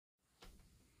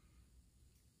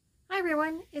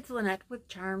everyone, it's Lynette with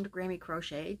Charmed Grammy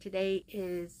Crochet. Today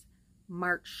is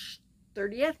March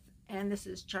 30th and this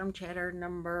is Charm Chatter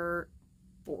number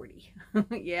 40.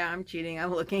 Yeah, I'm cheating,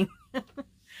 I'm looking. I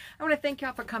want to thank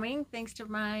y'all for coming. Thanks to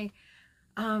my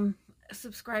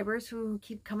subscribers who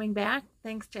keep coming back.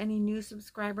 Thanks to any new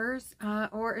subscribers,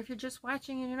 or if you're just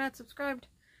watching and you're not subscribed,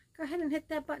 go ahead and hit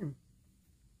that button.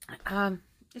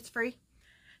 It's free.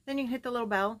 Then you can hit the little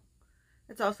bell.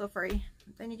 It's also free.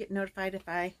 Then you get notified if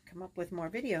I come up with more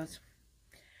videos.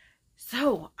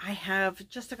 So I have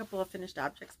just a couple of finished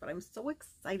objects, but I'm so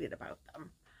excited about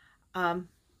them.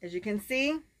 As you can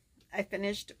see, I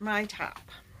finished my top.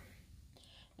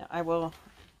 Now I will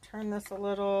turn this a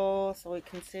little so we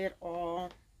can see it all,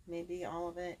 maybe all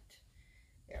of it.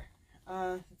 There.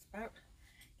 It's about,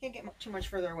 can't get too much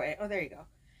further away. Oh, there you go.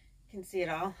 You can see it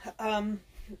all.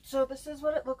 So this is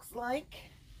what it looks like,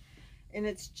 and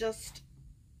it's just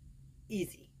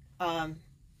easy.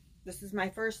 This is my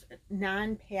first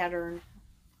non-pattern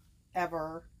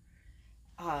ever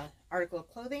article of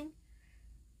clothing.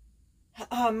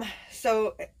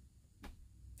 So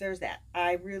there's that.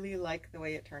 I really like the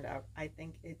way it turned out. I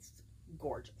think it's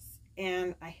gorgeous,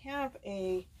 and I have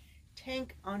a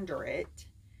tank under it,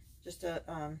 just a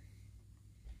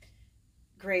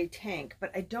gray tank,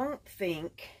 but I don't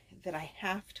think that I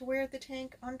have to wear the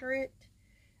tank under it.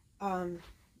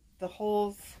 The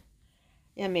holes,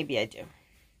 yeah, maybe I do.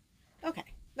 Okay,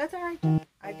 that's all right.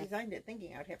 I designed it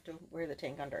thinking I'd have to wear the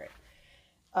tank under it.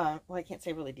 Well, I can't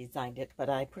say really designed it, but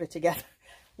I put it together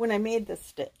when I made the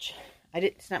stitch.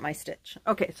 It's not my stitch.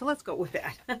 Okay, so let's go with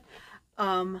that.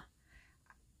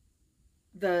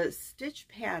 The stitch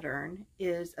pattern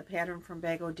is a pattern from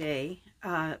Bag O' Day,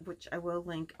 which I will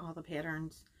link all the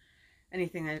patterns,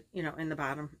 anything that, you know, in the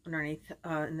bottom, underneath,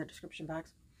 in the description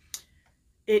box.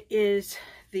 It is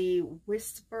the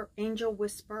Angel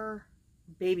Whisper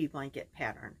baby blanket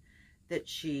pattern that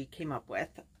she came up with.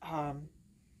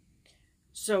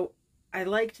 So I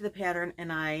liked the pattern,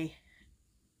 and I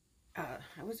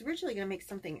was originally going to make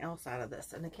something else out of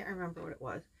this, and I can't remember what it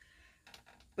was.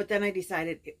 But then I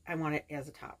decided I want it as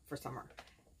a top for summer.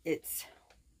 It's,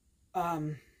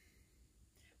 well,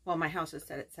 my house is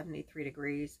set at 73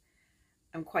 degrees.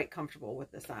 I'm quite comfortable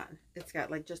with this on. It's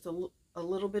got like just a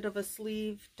little bit of a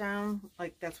sleeve down.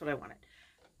 Like, that's what I wanted.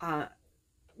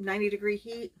 90 degree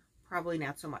heat, probably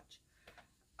not so much.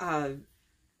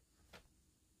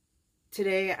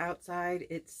 Today outside,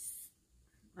 it's,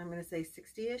 I'm going to say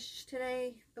 60-ish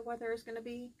today, the weather is going to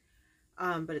be.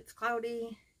 But it's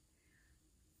cloudy.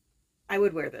 I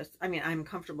would wear this. I mean, I'm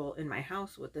comfortable in my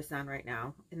house with this on right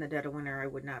now. In the dead of winter, I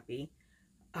would not be.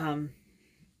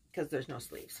 Because there's no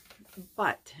sleeves.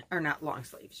 But, or not long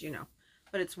sleeves, you know.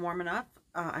 But it's warm enough.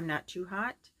 I'm not too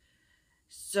hot.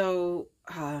 So,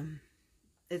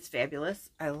 it's fabulous.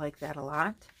 I like that a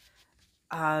lot.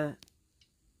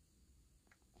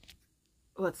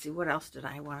 Let's see, what else did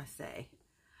I want to say?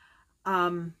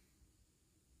 I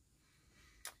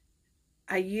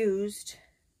used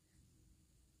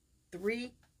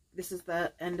this is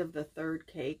the end of the third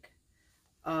cake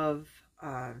of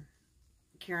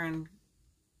Karen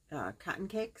cotton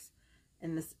cakes,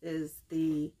 and this is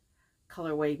the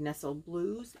colorway Nestle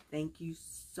Blues. Thank you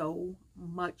so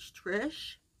much,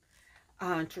 Trish.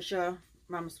 Trisha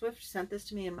Mama Swift sent this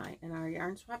to me in our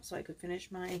yarn swap so I could finish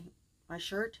my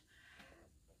shirt.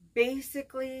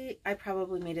 Basically, I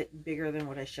probably made it bigger than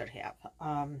what I should have.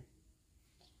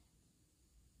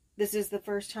 This is the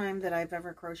first time that I've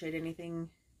ever crocheted anything,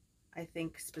 I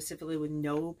think, specifically with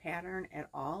no pattern at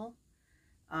all,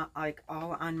 like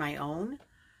all on my own.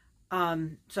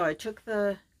 So I took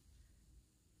the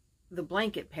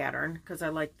blanket pattern because I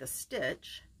like the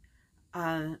stitch,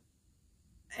 and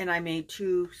I made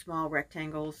 2 small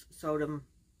rectangles, sewed them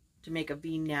to make a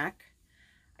V-neck.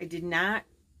 I did not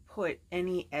put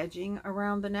any edging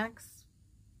around the neck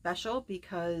special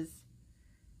because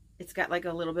it's got like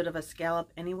a little bit of a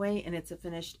scallop anyway, and it's a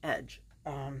finished edge.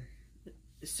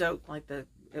 So like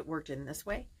it worked in this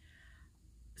way.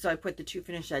 So I put the 2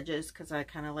 finished edges because I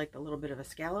kind of liked a little bit of a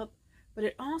scallop. But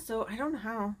it also, I don't know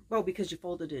how, well, because you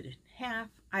folded it in half.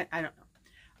 I don't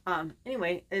know.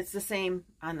 Anyway, it's the same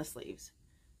on the sleeves.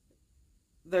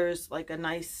 There's like a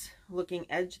nice looking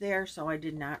edge there, so I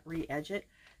did not re-edge it.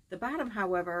 The bottom,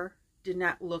 however, did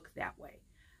not look that way.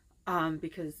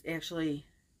 Because actually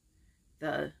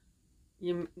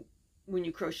when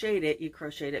you crocheted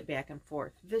it back and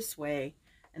forth this way,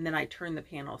 and then I turned the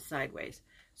panel sideways.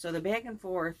 So the back and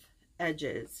forth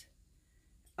edges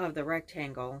of the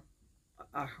rectangle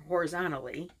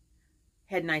horizontally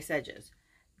had nice edges.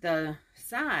 The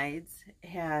sides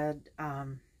had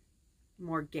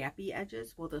more gappy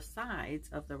edges. Well, the sides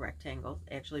of the rectangles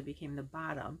actually became the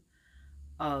bottom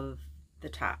of the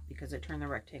top because I turned the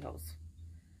rectangles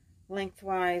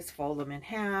lengthwise, fold them in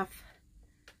half,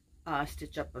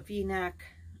 stitch up a V-neck,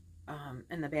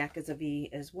 and the back is a V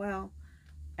as well.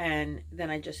 And then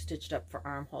I just stitched up for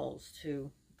armholes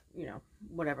to, you know,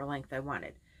 whatever length I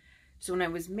wanted. So when I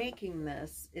was making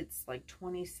this, it's like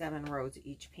 27 rows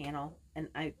each panel, and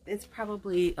it's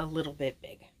probably a little bit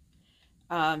big.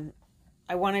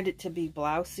 I wanted it to be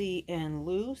blousey and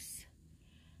loose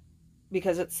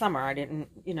because it's summer. I didn't,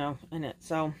 you know, in it.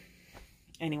 So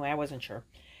anyway, I wasn't sure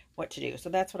what to do. So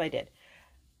that's what I did.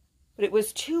 But it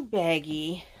was too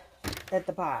baggy at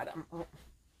the bottom.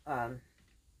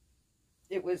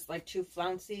 It was like too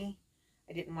flouncy.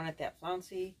 I didn't want it that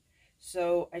flouncy.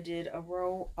 So I did a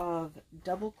row of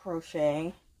double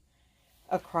crochet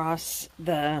across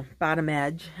the bottom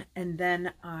edge. And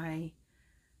then I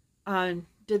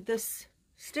did this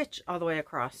stitch all the way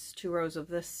across, 2 rows of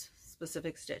this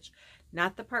specific stitch.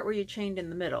 Not the part where you chained in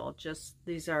the middle. Just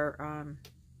these are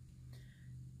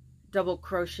double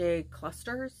crochet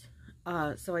clusters.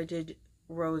 So I did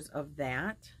rows of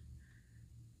that.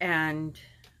 And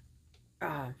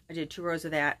I did 2 rows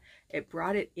of that. It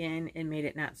brought it in and made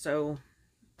it not so,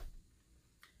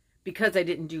 because I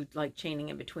didn't do like chaining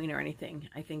in between or anything.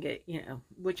 I think it, you know,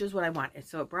 which is what I wanted.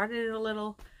 So it brought it in a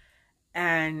little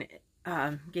and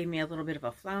gave me a little bit of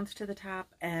a flounce to the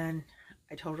top, and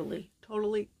I totally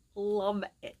love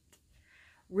it.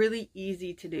 Really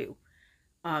easy to do.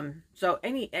 So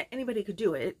anybody could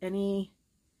do it. You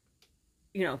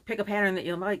know, pick a pattern that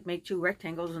you like, make 2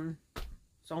 rectangles and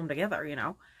sew them together, you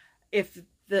know. If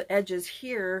the edges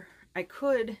here, I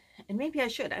could, and maybe I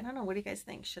should. I don't know. What do you guys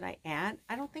think? Should I add?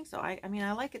 I don't think so. I mean,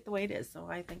 I like it the way it is, so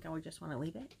I think I would just want to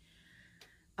leave it.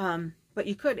 But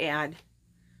you could add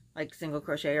like single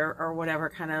crochet or whatever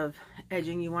kind of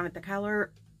edging you want at the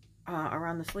collar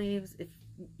around the sleeves. If,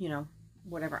 you know,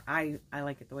 whatever. I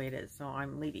like it the way it is, so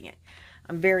I'm leaving it.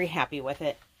 I'm very happy with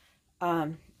it.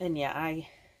 And yeah, I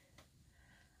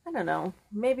don't know.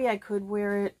 Maybe I could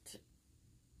wear it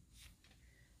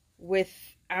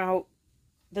without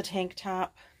the tank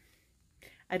top.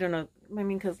 I don't know. I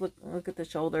mean, because look at the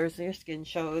shoulders. Your skin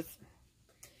shows.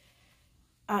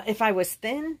 If I was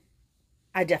thin,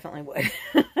 I definitely would.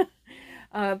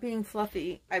 Being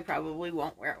fluffy, I probably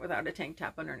won't wear it without a tank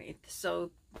top underneath.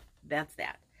 So that's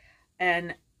that.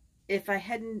 And if I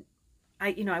hadn't,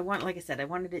 like I said, I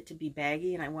wanted it to be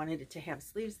baggy, and I wanted it to have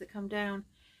sleeves that come down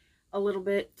a little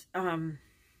bit,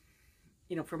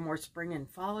 you know, for more spring and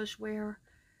fallish wear.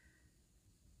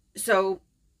 So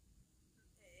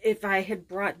if I had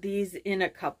brought these in a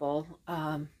couple,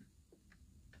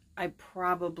 I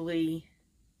probably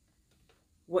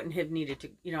wouldn't have needed to,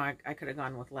 you know, I could have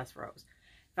gone with less rows.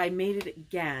 If I made it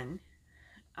again,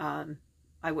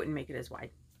 I wouldn't make it as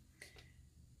wide.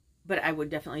 But I would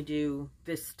definitely do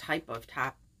this type of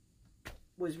top.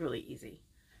 Was really easy.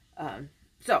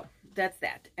 So that's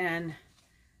that. And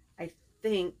I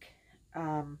think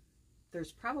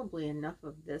there's probably enough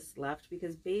of this left,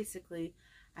 because basically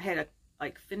I had to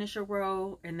like finish a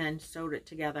row and then sewed it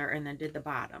together and then did the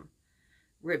bottom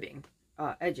ribbing,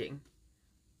 edging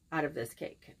out of this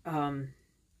cake. And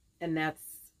that's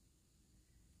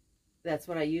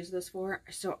what I use this for.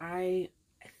 So I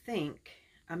think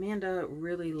Amanda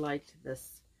really liked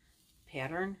this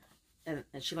pattern, and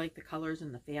she liked the colors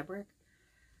and the fabric.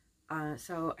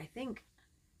 So I think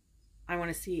I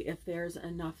want to see if there's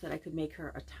enough that I could make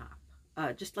her a top.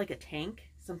 Just like a tank,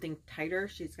 something tighter.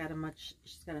 She's got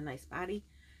a nice body.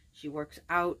 She works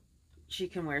out. She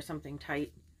can wear something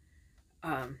tight.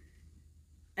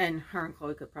 And her and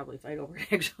Chloe could probably fight over it,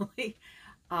 actually.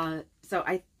 So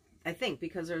I think,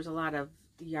 because there's a lot of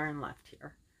yarn left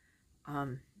here,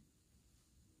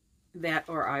 that,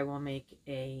 or I will make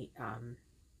a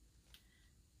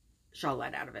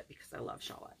shawlette out of it, because I love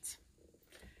shawlettes.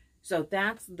 So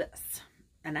that's this.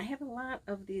 And I have a lot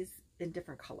of these in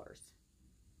different colors,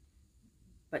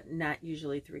 but not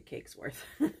usually 3 cakes worth.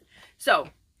 So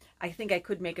I think I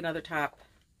could make another top.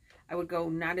 I would go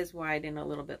not as wide and a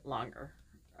little bit longer.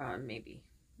 Maybe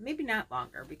not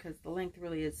longer, because the length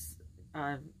really is,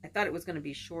 I thought it was going to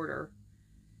be shorter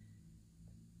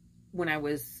when I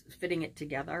was fitting it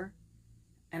together.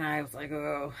 And I was like,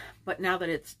 oh, but now that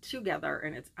it's together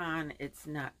and it's on, it's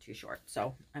not too short.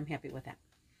 So I'm happy with that.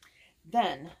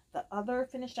 Then the other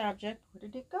finished object, where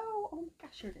did it go? Oh my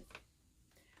gosh, here it is.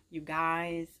 You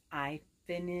guys, I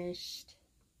finished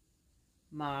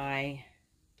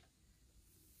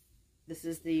this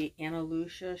is the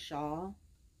Lucia Shawl.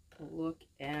 Look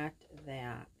at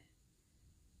that.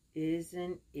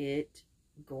 Isn't it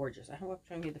gorgeous? I hope I'm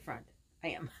showing you the front. I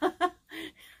am.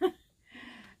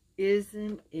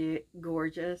 Isn't it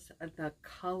gorgeous? The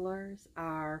colors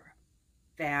are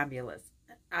fabulous.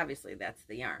 Obviously, that's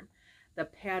the yarn. The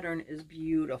pattern is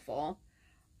beautiful.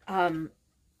 So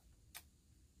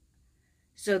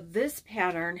this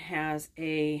pattern has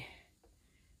a,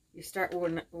 you start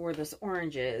where this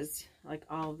orange is, like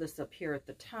all of this up here at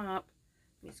the top.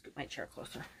 Let me scoot my chair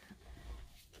closer.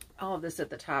 All of this at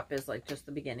the top is like just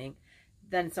the beginning.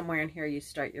 Then somewhere in here you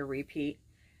start your repeat,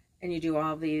 and you do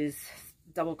all these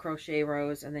double crochet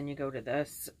rows, and then you go to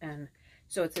this. And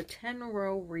so it's a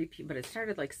 10-row repeat, but it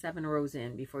started like 7 rows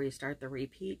in before you start the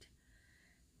repeat.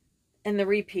 And the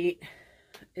repeat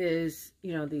is,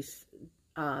 you know, these,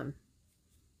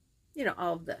 you know,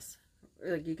 all of this.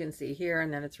 Like you can see here,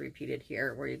 and then it's repeated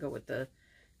here where you go with the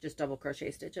just double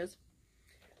crochet stitches.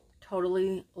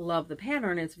 Totally love the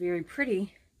pattern. It's very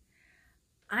pretty.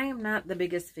 I am not the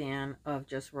biggest fan of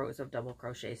just rows of double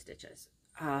crochet stitches.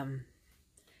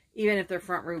 Even if they're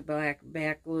front loop,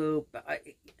 back loop,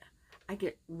 I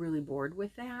get really bored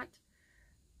with that.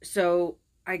 So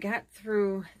I got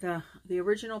through the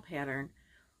original pattern.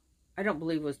 I don't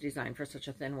believe was designed for such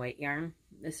a thin weight yarn.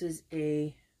 This is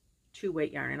a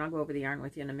 2-weight yarn, and I'll go over the yarn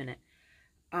with you in a minute.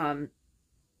 And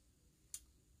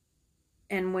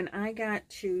when I got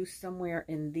to somewhere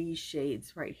in these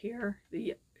shades right here,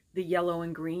 the yellow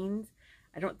and greens,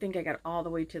 I don't think I got all the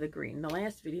way to the green. The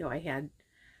last video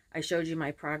I showed you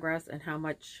my progress and how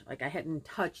much, like, I hadn't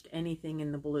touched anything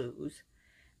in the blues,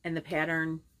 and the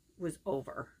pattern was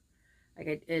over.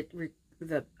 Like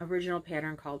the original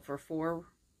pattern called for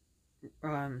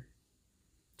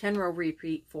 10-row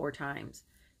repeat 4 times.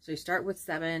 So you start with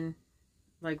 7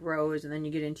 like rows, and then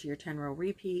you get into your 10-row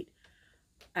repeat,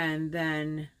 and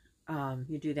then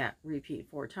you do that repeat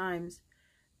 4 times,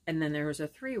 and then there's a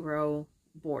 3-row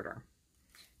border,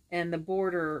 and the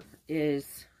border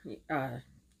is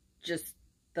just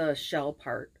the shell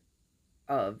part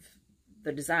of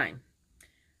the design.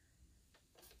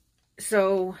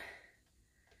 So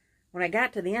when I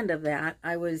got to the end of that,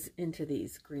 I was into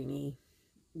these greeny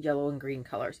yellow and green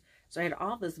colors. So I had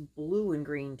all this blue and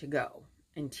green to go,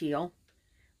 and teal,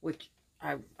 which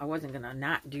I wasn't going to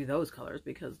not do those colors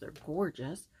because they're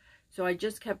gorgeous. So I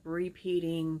just kept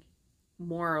repeating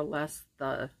more or less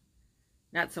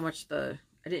not so much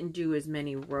I didn't do as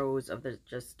many rows of the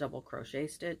just double crochet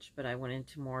stitch, but I went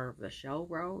into more of the shell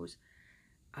rows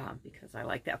because I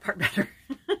like that part better.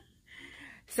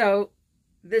 So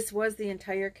this was the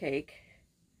entire cake.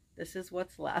 This is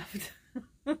what's left.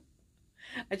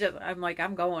 I'm like,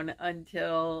 I'm going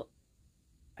until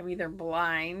I'm either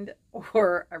blind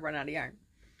or I run out of yarn.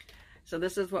 So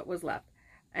this is what was left.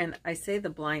 And I say the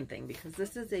blind thing because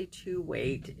this is a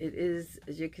 2-weight. It is,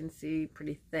 as you can see,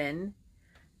 pretty thin.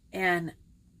 And,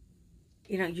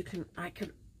 you know,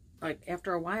 like,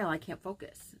 after a while, I can't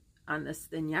focus on this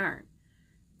thin yarn.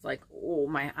 It's like, oh,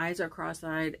 my eyes are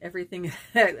cross-eyed. Everything,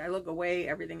 I look away,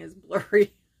 everything is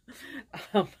blurry.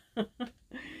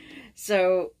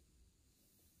 So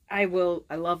I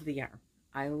love the yarn.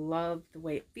 I love the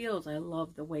way it feels. I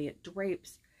love the way it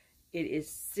drapes. It is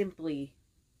simply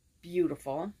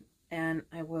beautiful. And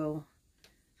I will,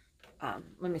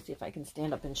 let me see if I can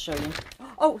stand up and show you.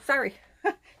 Oh, sorry.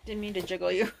 Didn't mean to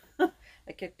jiggle you.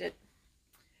 I kicked it.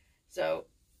 So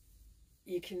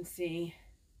you can see,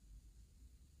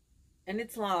 and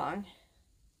it's long,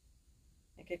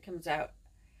 like it comes out.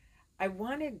 I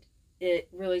wanted it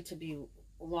really to be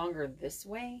longer this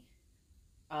way,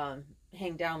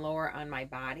 hang down lower on my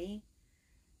body,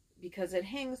 because it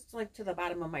hangs like to the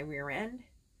bottom of my rear end,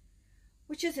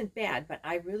 which isn't bad, but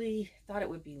I really thought it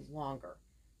would be longer.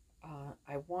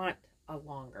 I want a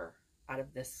longer out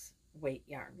of this weight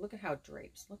yarn. Look at how it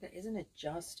drapes. Look at, isn't it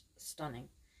just stunning?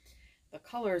 The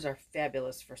colors are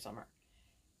fabulous for summer.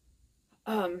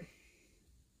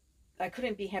 I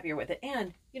couldn't be happier with it.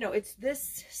 And, you know, it's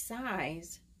this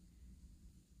size,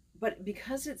 but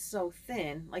because it's so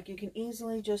thin, like you can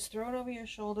easily just throw it over your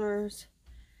shoulders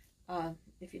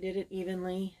if you did it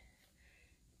evenly.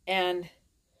 And,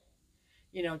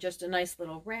 you know, just a nice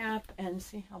little wrap, and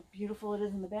see how beautiful it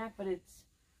is in the back. But it's,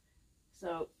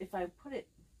 so if I put it,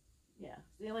 yeah,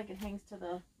 see, like it hangs to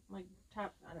the, like,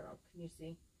 top, I don't know, can you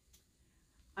see?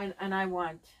 And I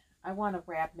want a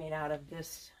wrap made out of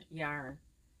this yarn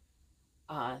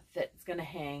that's going to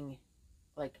hang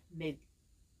like maybe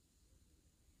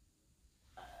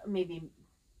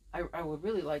I would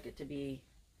really like it to be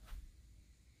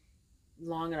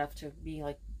long enough to be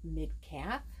like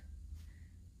mid-calf.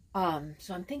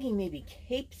 So I'm thinking maybe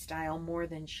cape style more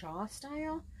than shawl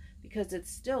style, because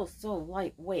it's still so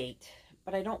lightweight,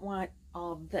 but I don't want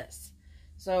all of this.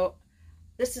 So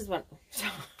this is what,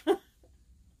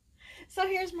 So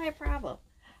here's my problem.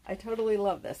 I totally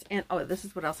love this. And oh, this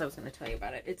is what else I was going to tell you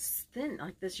about it. It's thin,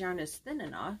 like this yarn is thin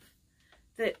enough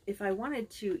that if I wanted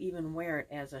to even wear it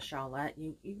as a shawlette,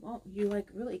 you like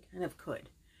really kind of could.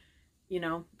 You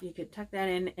know, you could tuck that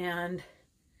in and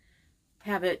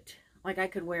have it, like I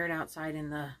could wear it outside in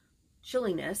the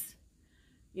chilliness,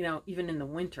 you know, even in the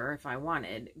winter if I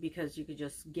wanted, because you could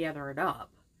just gather it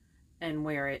up and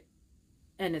wear it.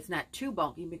 And it's not too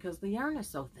bulky because the yarn is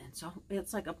so thin. So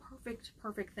it's like a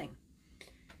perfect thing.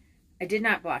 I did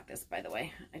not block this, by the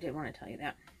way. I did want to tell you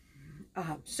that.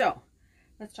 So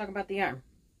let's talk about the yarn.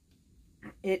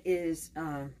 It is,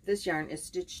 this yarn is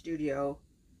Stitch Studio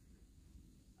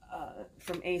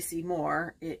from AC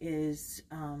Moore. It is,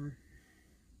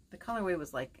 the colorway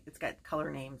was like, it's got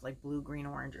color names like blue, green,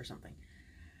 orange or something.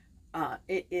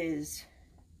 It is,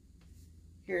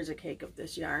 here's a cake of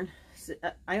this yarn. So,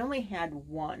 I only had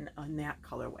one on that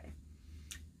colorway.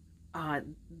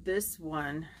 This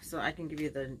one, so I can give you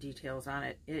the details on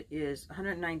it. It is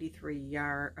 193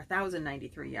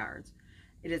 yards.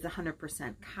 It is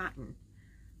 100% cotton.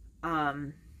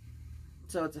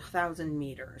 So it's 1,000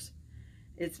 meters.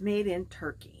 It's made in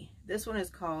Turkey. This one is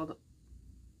called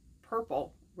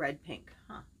Purple Red Pink.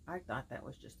 Huh, I thought that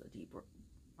was just a deep,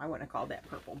 I wouldn't have called that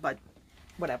purple, but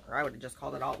whatever. I would have just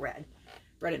called it all red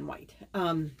and white.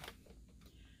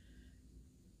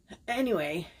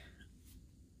 Anyway,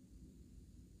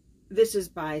 this is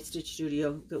by Stitch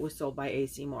Studio that was sold by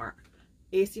AC Moore.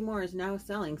 AC Moore is now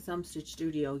selling some Stitch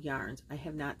Studio yarns. I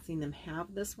have not seen them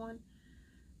have this one,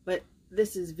 but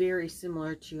this is very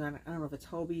similar to, I don't know if it's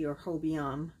Hobie or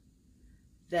Hobium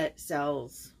that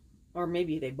sells, or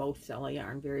maybe they both sell a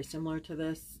yarn very similar to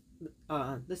this.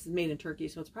 This is made in Turkey,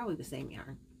 so it's probably the same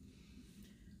yarn.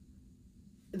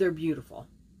 They're beautiful.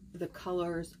 The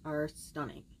colors are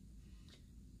stunning.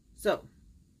 So,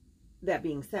 that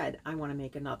being said, I want to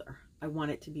make another. I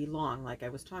want it to be long, like I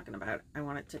was talking about. I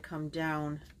want it to come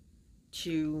down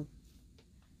to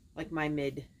like my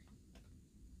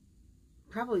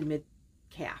probably mid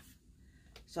calf.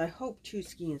 So I hope 2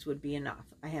 skeins would be enough.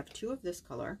 I have 2 of this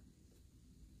color.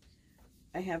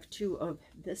 I have 2 of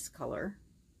this color.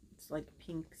 It's like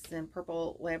pinks and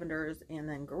purple lavenders and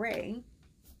then gray.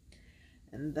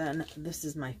 And then this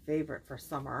is my favorite for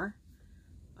summer.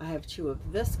 I have 2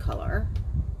 of this color.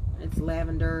 It's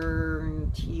lavender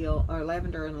and teal, or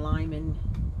lavender and lime and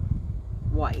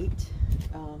white.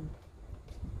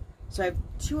 So I have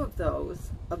 2 of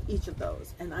those, of each of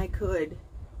those, and I could,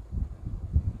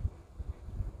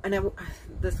 and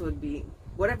this would be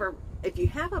whatever. If you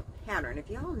have a pattern, if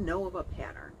you all know of a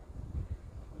pattern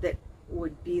that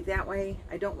would be that way,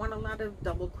 I don't want a lot of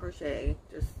double crochet,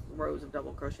 just rows of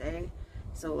double crochet.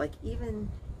 So like even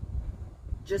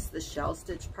just the shell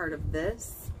stitch part of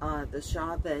this, the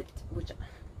shawl which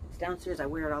is downstairs, I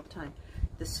wear it all the time.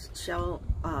 This shell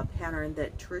pattern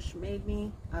that Trish made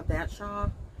me of that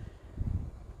shawl.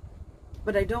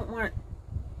 But I don't want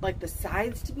like the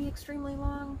sides to be extremely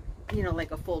long. You know,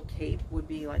 like a full cape would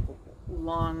be like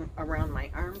long around my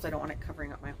arms. I don't want it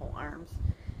covering up my whole arms.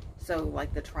 So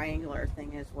like the triangular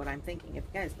thing is what I'm thinking. If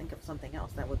you guys think of something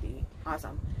else, that would be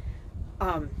awesome.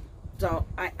 So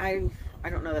I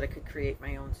don't know that I could create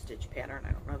my own stitch pattern.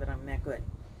 I don't know that I'm that good.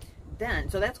 Then,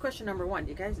 so that's question number 1.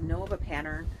 Do you guys know of a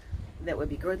pattern that would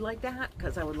be good like that?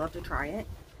 Because I would love to try it.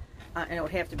 And it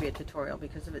would have to be a tutorial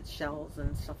because if it's shells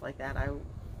and stuff like that, I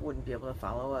wouldn't be able to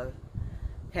follow a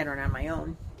pattern on my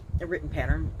own. A written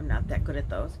pattern. I'm not that good at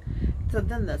those. So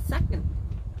then the second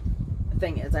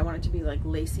thing is I want it to be like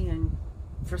lacy and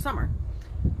for summer.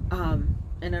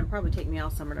 And it'll probably take me all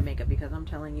summer to make it because I'm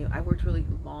telling you, I worked really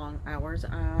long hours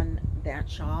on that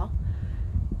shawl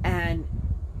and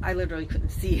I literally couldn't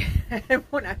see it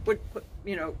when I would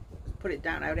put it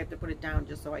down. I would have to put it down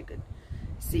just so I could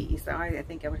see. So I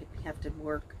think I would have to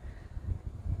work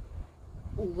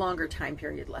longer time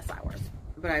period, less hours.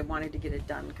 But I wanted to get it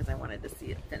done because I wanted to see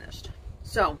it finished.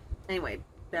 So anyway,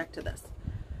 back to this.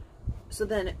 So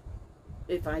then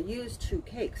if I use 2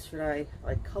 cakes, should I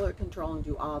like color control and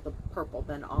do all the purple,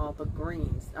 then all the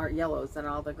greens, or yellows, then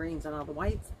all the greens and all the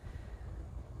whites?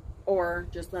 Or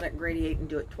just let it gradiate and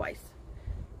do it twice?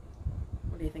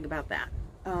 What do you think about that?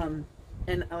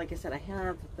 And like I said, I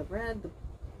have the red,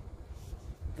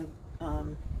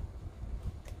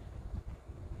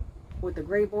 with the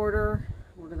gray border.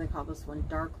 What do they call this one?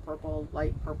 Dark purple,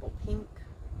 light purple, pink.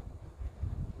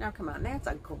 Now come on, that's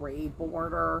a gray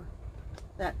border.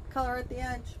 That color at the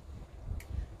edge.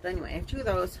 But anyway, I have 2 of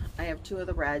those. I have 2 of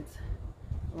the reds.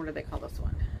 What do they call this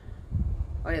one?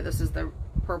 Oh yeah, this is the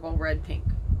purple, red, pink.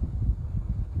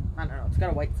 I don't know, it's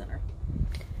got a white center.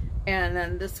 And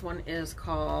then this one is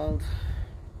called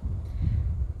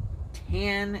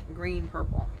tan, green,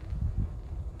 purple.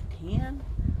 Tan?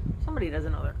 Somebody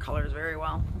doesn't know their colors very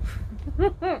well.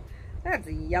 That's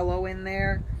yellow in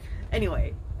there.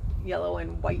 Anyway, yellow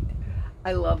and white.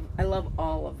 I love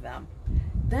all of them.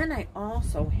 Then I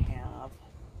also have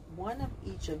one of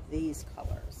each of these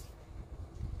colors.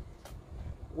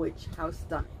 Which, how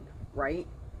stunning, right?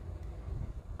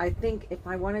 I think if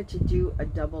I wanted to do a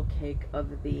double cake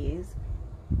of these,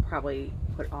 probably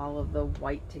put all of the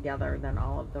white together, then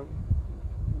all of the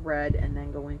red, and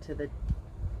then go into the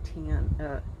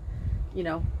tan, you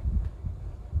know,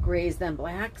 grays, then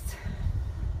blacks.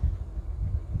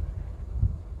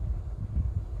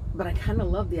 But I kind of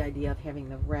love the idea of having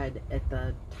the red at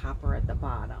the top or at the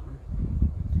bottom.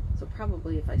 So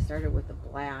probably if I started with the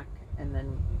black and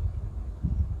then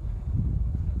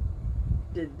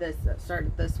did this,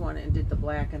 started this one and did the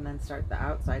black and then start the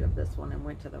outside of this one and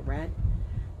went to the red,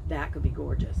 that could be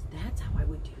gorgeous. That's how I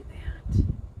would do that.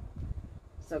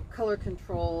 So color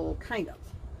control, kind of.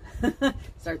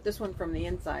 Start this one from the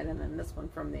inside and then this one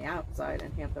from the outside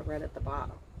and have the red at the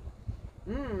bottom.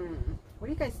 What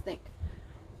do you guys think?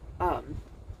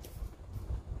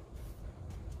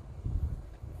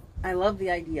 I love the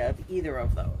idea of either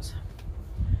of those.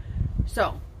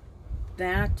 So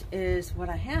that is what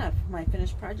I have, my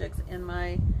finished projects and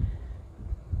my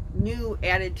new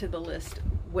added to the list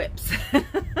whips.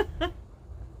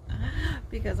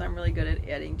 Because I'm really good at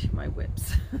adding to my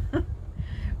whips.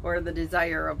 Or the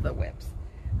desire of the whips.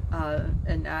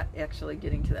 And not actually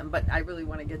getting to them. But I really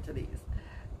want to get to these.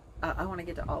 I want to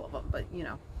get to all of them, but you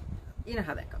know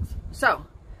how that goes. So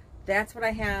that's what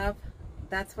I have.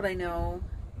 That's what I know.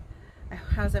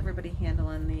 How's everybody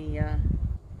handling the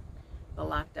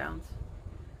lockdowns?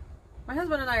 My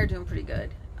husband and I are doing pretty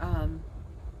good.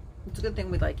 It's a good thing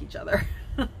we like each other.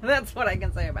 That's what I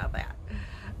can say about that.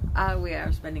 We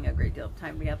are spending a great deal of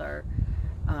time together.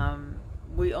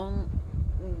 We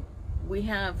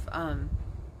have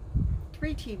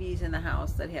 3 TVs in the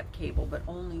house that have cable, but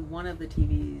only one of the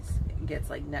TVs gets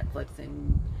like Netflix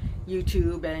and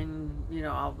YouTube and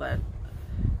all that.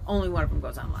 Only one of them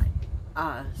goes online.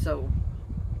 So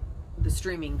the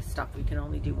streaming stuff, we can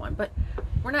only do one, but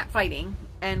we're not fighting,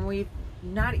 and we've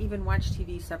not even watched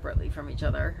TV separately from each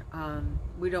other.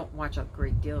 We don't watch a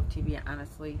great deal of TV,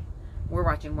 honestly. We're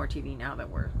watching more TV now that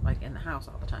we're like in the house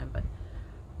all the time, but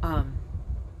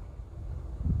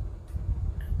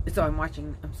so I'm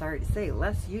watching, I'm sorry to say,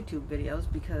 less YouTube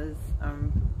videos because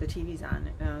the TV's on,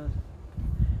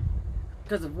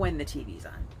 because of when the TV's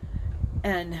on.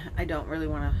 And I don't really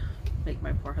want to make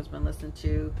my poor husband listen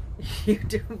to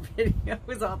YouTube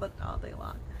videos all day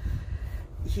long.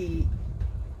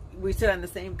 We sit on the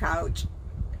same couch,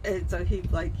 and so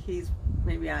he's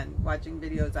maybe watching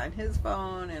videos on his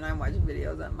phone, and I'm watching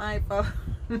videos on my phone.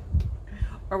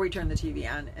 Or we turn the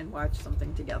TV on and watch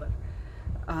something together.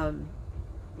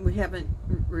 We haven't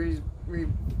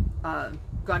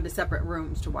gone to separate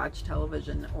rooms to watch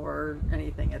television or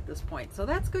anything at this point. So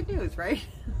that's good news, right?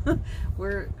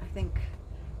 We're, I think,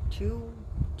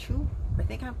 I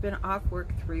think I've been off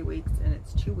work 3 weeks, and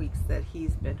it's 2 weeks that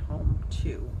he's been home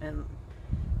too. And,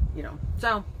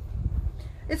 so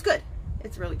it's good.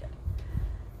 It's really good.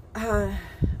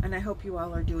 And I hope you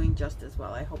all are doing just as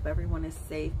well. I hope everyone is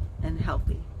safe and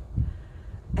healthy.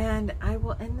 And I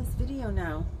will end this video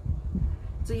now.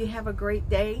 So you have a great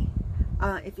day.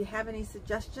 If you have any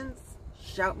suggestions,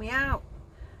 shout me out.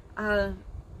 And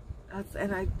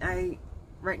I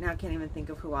right now can't even think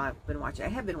of who I've been watching. I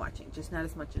have been watching, just not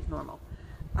as much as normal.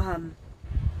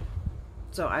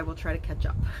 So I will try to catch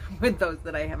up with those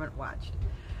that I haven't watched.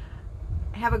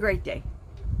 Have a great day.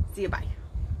 See you, bye.